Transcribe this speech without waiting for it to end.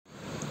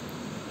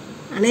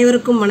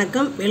அனைவருக்கும்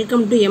வணக்கம்.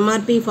 Welcome to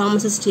MRB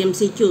pharmacist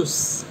MCQs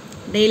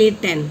daily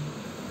 10.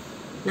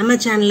 நம்ம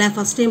சேனலை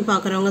ஃபஸ்ட் டைம்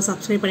பார்க்குறவங்க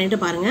சப்ஸ்கிரைப் பண்ணிவிட்டு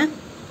பாருங்கள்.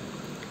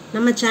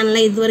 நம்ம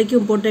சேனலில் இது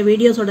வரைக்கும் போட்ட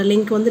வீடியோஸோட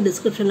லிங்க் வந்து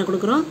டிஸ்கிரிப்ஷனில்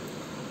கொடுக்குறோம்.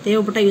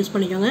 தேவைப்பட்டால் யூஸ்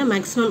பண்ணிக்கோங்க.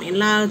 மேக்ஸிமம்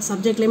எல்லா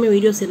சப்ஜெக்ட்லேயுமே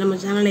வீடியோஸ் நம்ம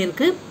சேனலில்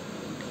இருக்குது.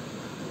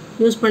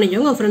 யூஸ்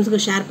பண்ணிக்கோங்க, உங்கள்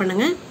ஃப்ரெண்ட்ஸுக்கு ஷேர்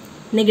பண்ணுங்கள்.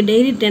 இன்றைக்கி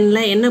டெய்லி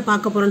 10ல் என்ன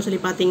பார்க்க போகிறோன்னு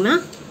சொல்லி பார்த்தீங்கன்னா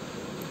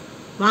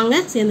வாங்க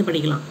சேர்ந்து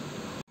படிக்கலாம்.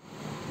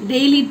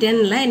 டெய்லி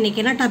 10ல்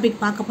இன்றைக்கி என்ன டாபிக்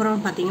பார்க்க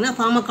போகிறோம்னு பார்த்தீங்கன்னா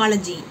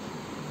pharmacology.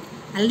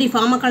 ஆல்ரெடி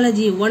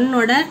pharmacology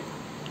 1ஓட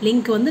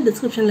லிங்க் வந்து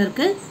டிஸ்கிரிப்ஷனில்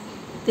இருக்குது.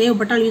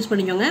 தேவைப்பட்டால் யூஸ்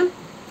பண்ணிக்கோங்க.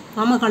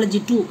 pharmacology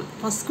 2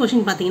 ஃபஸ்ட்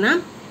கொஷின் பார்த்தீங்கன்னா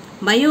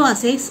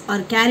bioassays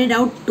are carried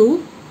out to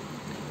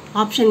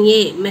option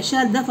A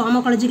measure the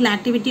pharmacological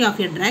activity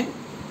of a drug,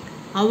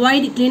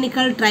 avoid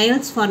clinical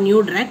trials for new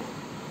drug,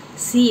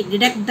 C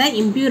detect the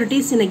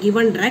impurities in a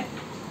given drug,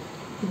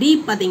 D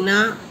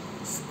பார்த்தீங்கன்னா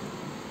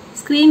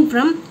screen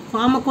from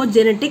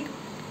pharmacogenetic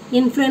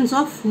influence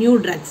of new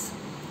drugs.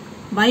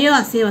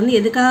 bioassay வந்து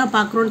எதுக்காக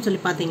பார்க்குறோன்னு சொல்லி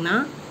பார்த்தீங்கன்னா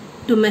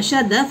to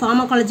measure the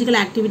pharmacological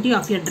activity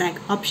of your drug.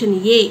 Option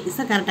A is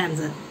the correct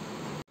answer.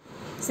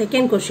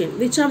 Second question,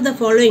 which of the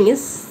following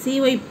is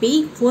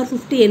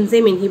CYP450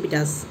 enzyme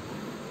inhibitors?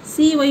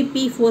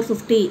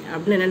 CYP450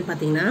 அப்படின்னு என்னன்னு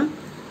பார்த்தீங்கன்னா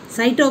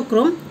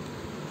cytochrome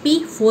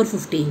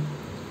P450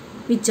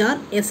 which are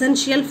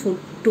essential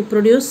to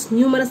produce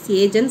numerous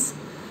agents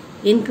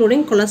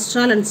including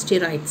cholesterol and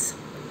steroids.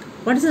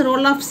 What is the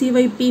role of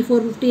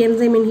CYP450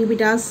 enzyme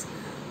inhibitors?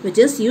 Which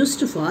is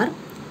used for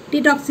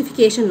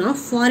detoxification of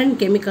foreign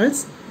chemicals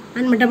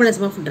and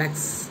metabolism of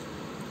drugs.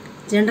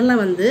 Generally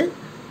வந்து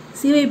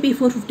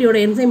CYP450 ஓட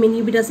enzyme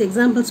inhibitors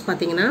examples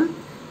பார்த்தீங்கன்னா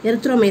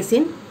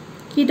erythromycin,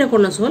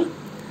 ketoconazole,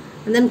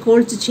 and then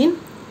colchicine,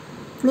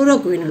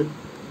 fluoroquinolone.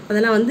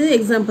 அதெல்லாம் வந்து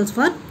examples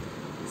for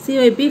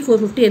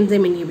CYP450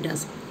 enzyme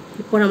inhibitors.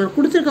 இப்போ நம்ம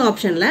கொடுத்துருக்க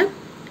ஆப்ஷனில்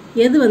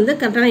எது வந்து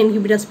கரெக்டான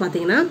inhibitors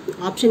பார்த்தீங்கன்னா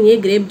option A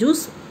grape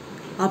juice,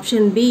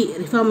 option B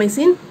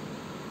rifamycin,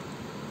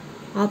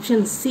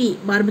 option C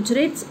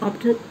barbiturates,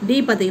 option D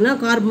பார்த்தீங்கன்னா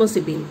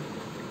கார்பமோசிபின்.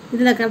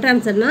 இதில் correct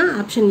ஆன்சர்னா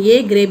option A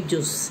grape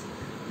juice.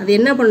 அது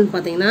என்ன பண்ணுன்னு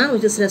பார்த்தீங்கன்னா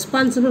which is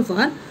responsible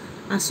for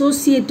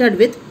associated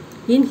with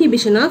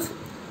inhibition of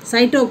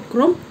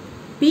cytochrome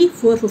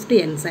P450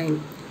 enzyme.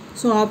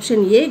 So option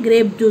A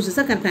grape juice is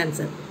the correct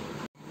answer.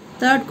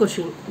 Third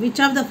question,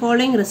 which of the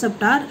following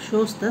receptor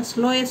shows the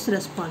slowest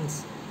response?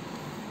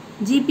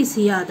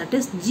 GPCR, that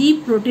is G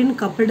protein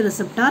coupled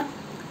receptor,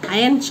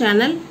 ion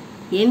channel,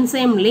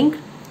 enzyme link,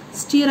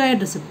 steroid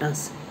receptors.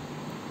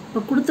 இப்போ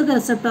கொடுத்துக்க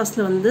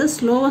ரெசெப்டார்ஸில் வந்து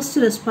slowest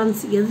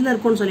response எதில்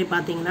இருக்கும்னு சொல்லி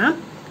பார்த்தீங்கன்னா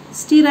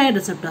steroid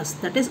receptors,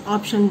 that is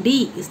option D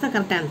is the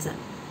correct answer.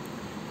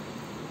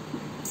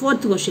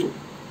 Fourth question,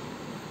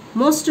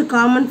 most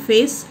common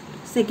phase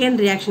second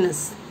reaction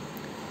is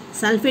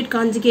sulfate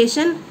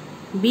conjugation,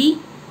 B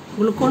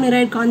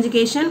glucuronide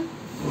conjugation,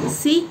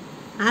 C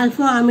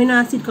alpha amino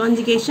acid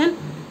conjugation,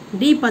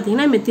 D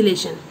பார்த்தீங்கன்னா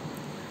methylation.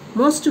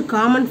 Most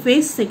common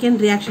phase second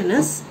reaction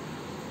is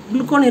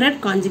glucuronide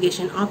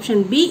conjugation. Option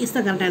B is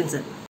the correct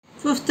answer.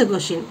 Fifth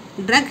question,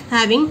 drug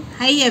having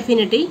high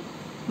affinity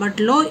but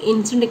low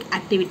intrinsic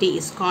activity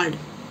is called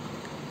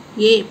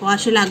A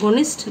partial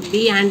agonist,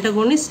 B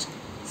antagonist,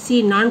 C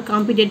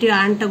non-competitive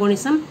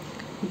antagonism,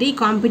 D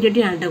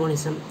competitive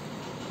antagonism.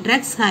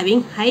 Drugs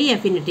having high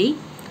affinity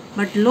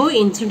but low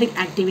intrinsic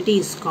activity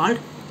is called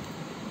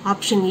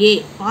option A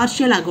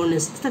partial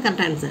agonist is the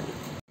correct answer.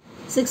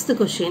 Sixth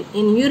question,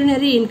 in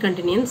urinary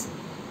incontinence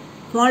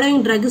following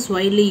drug is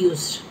widely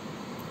used.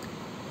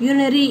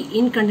 Urinary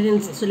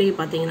இன்கண்டினன்ஸ் சொல்லி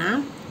பார்த்தீங்கன்னா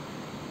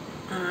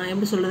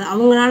எப்படி சொல்கிறது,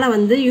 அவங்களால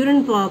வந்து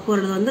urine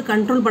போகிறது வந்து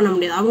control பண்ண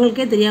முடியாது,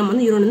 அவங்களுக்கே தெரியாமல்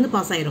வந்து யூரின் வந்து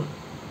பாஸ் ஆயிரும்.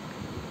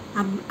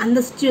 அந்த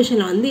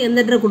சுச்சுவேஷனில் வந்து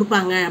எந்த ட்ரக்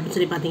கொடுப்பாங்க அப்படின்னு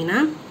சொல்லி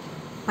பார்த்தீங்கன்னா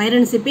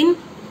பைரன்சிபின்,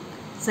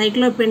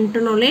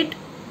 சைக்ளோபென்டனோலேட்,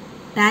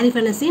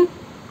 டாரிஃபெனசின்,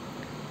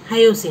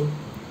 ஹயோசின்.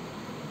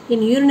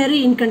 இன்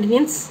urinary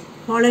இன்கண்டினன்ஸ்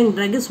following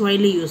drug is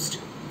widely used.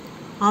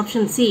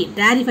 Option C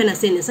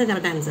டாரிஃபெனசின் is a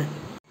correct answer.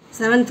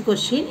 Seventh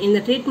question, in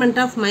the treatment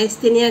of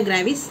myasthenia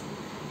gravis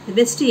the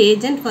best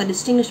agent for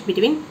distinguish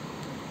between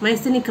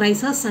myasthenic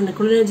crisis and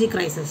cholinergic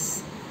crisis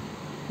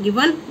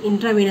given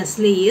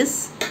intravenously is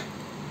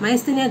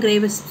myasthenia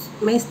gravis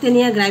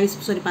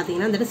சொல்லி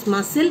பார்த்தீங்கன்னா that is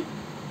muscle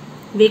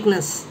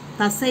weakness,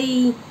 தசை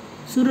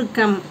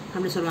சுருக்கம்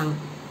அப்படி சொல்லுவாங்க.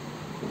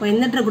 இப்போ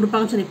எந்த drug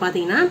கொடுப்பாங்கன்னு சொல்லி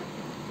பார்த்தீங்கன்னா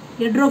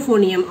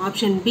edrophonium.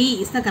 Option B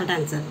is the correct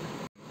answer.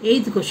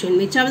 Eighth question,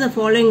 which of the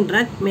following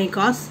drug may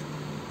cause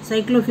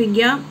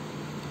cyclophagia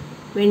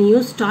when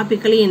used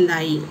topically in the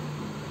eye?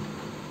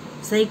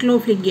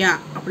 Cyclophagia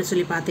அப்படி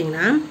சொல்லி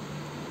பார்த்தீங்கன்னா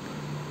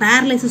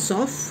paralysis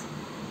of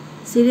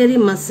ciliary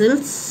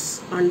muscles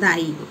on the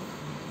eye.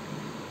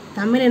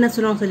 Tamil என்ன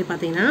சொல்லுவாங்க சொல்லி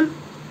பார்த்தீங்கன்னா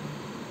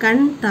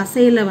கண்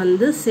தசையில்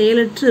வந்து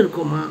செயலற்று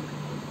இருக்குமா,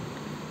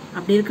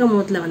 அப்படி இருக்கும்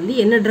போதில் வந்து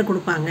என்ன ட்ரக்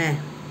கொடுப்பாங்க?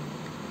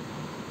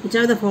 Which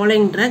of the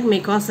following drug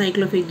may cause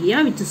cyclophagia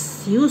which is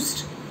used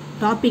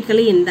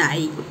topically in the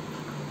eye?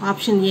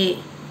 Option A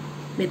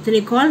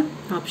methylicol,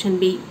 option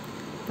B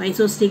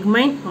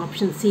physostigmine,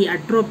 option C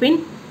atropine,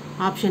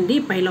 option D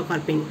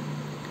pilocarpine.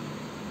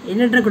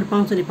 என்ன ட்ரக்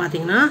கொடுப்பாங்கன்னு சொல்லி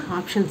பார்த்தீங்கன்னா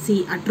option C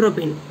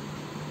atropine.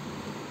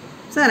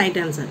 Sir right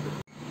answer.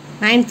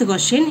 9th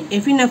question.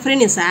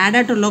 Epinephrine is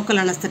added to local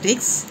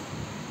anesthetics.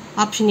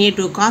 Option A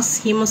to cause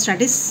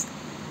hemostasis.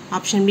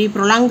 Option B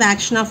prolong the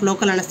action of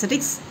local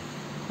anesthetics.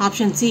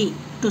 Option C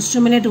to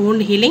stimulate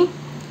wound healing.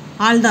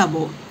 All the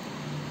above.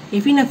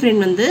 Epinephrine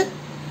வந்து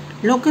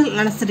local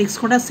anesthetics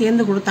கூட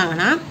சேர்ந்து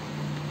கொடுத்தாங்கன்னா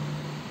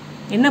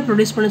என்ன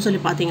produce பண்ணு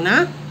சொல்லி பார்த்தீங்கன்னா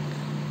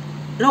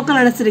local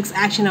anesthetics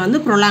ஆக்ஷனை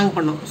வந்து prolong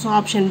பண்ணும். So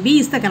option B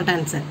is the correct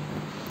answer.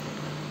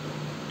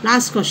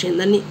 Last question.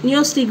 The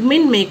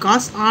neostigmine may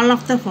cause all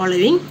of the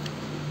following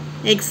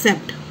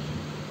except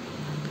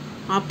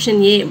option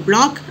A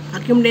block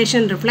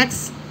accumulation reflex,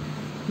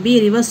 B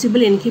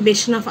reversible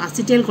inhibition of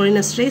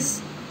acetylcholinesterase,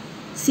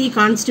 C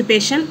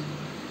constipation,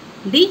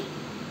 D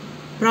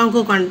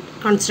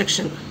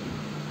bronchoconstriction.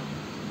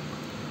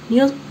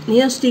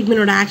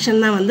 நியோஸ்டிக்மினோட action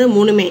தான் வந்து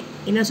மூணுமே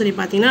என்ன சொல்லி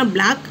பார்த்தீங்கன்னா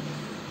black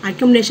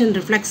accumulation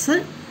reflux,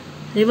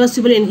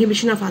 reversible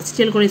inhibition of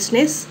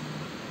அசிட்டில்கோலினேஸ்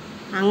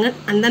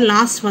and then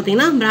last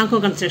பார்த்தீங்கன்னா Franco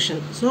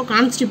construction. So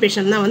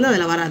constipation தான் வந்து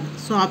அதில் வராது.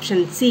 So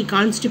option C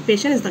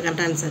constipation is the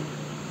correct answer.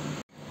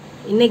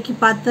 இன்றைக்கி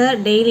பார்த்த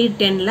டெய்லி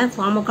 10ல்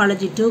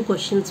ஃபார்மகாலஜி 2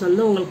 கொஷின்ஸ்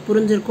வந்து உங்களுக்கு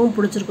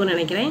பிடிச்சிருக்கும்னு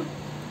நினைக்கிறேன்.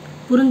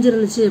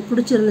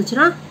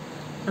 பிடிச்சிருந்துச்சுன்னா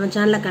நம்ம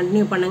சேனலை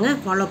கண்டினியூ பண்ணுங்கள்,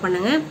 ஃபாலோ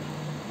பண்ணுங்கள்,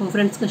 உங்கள்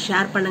ஃப்ரெண்ட்ஸ்க்கு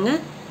ஷேர்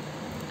பண்ணுங்கள்.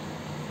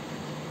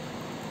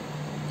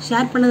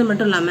 ஷேர் பண்ணது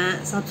மட்டும் இல்லாமல்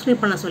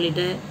சப்ஸ்கிரைப் பண்ண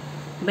சொல்லிவிட்டு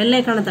பெல்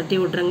ஐக்கானை தட்டி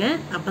விட்ருங்க.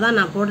 அப்போ தான்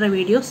நான் போடுற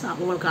வீடியோஸ்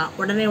உங்களுக்கு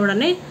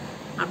உடனே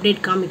அப்டேட்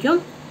காமிக்கும்.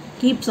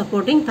 Keep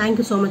supporting.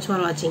 Thank you so much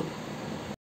for வாட்சிங்.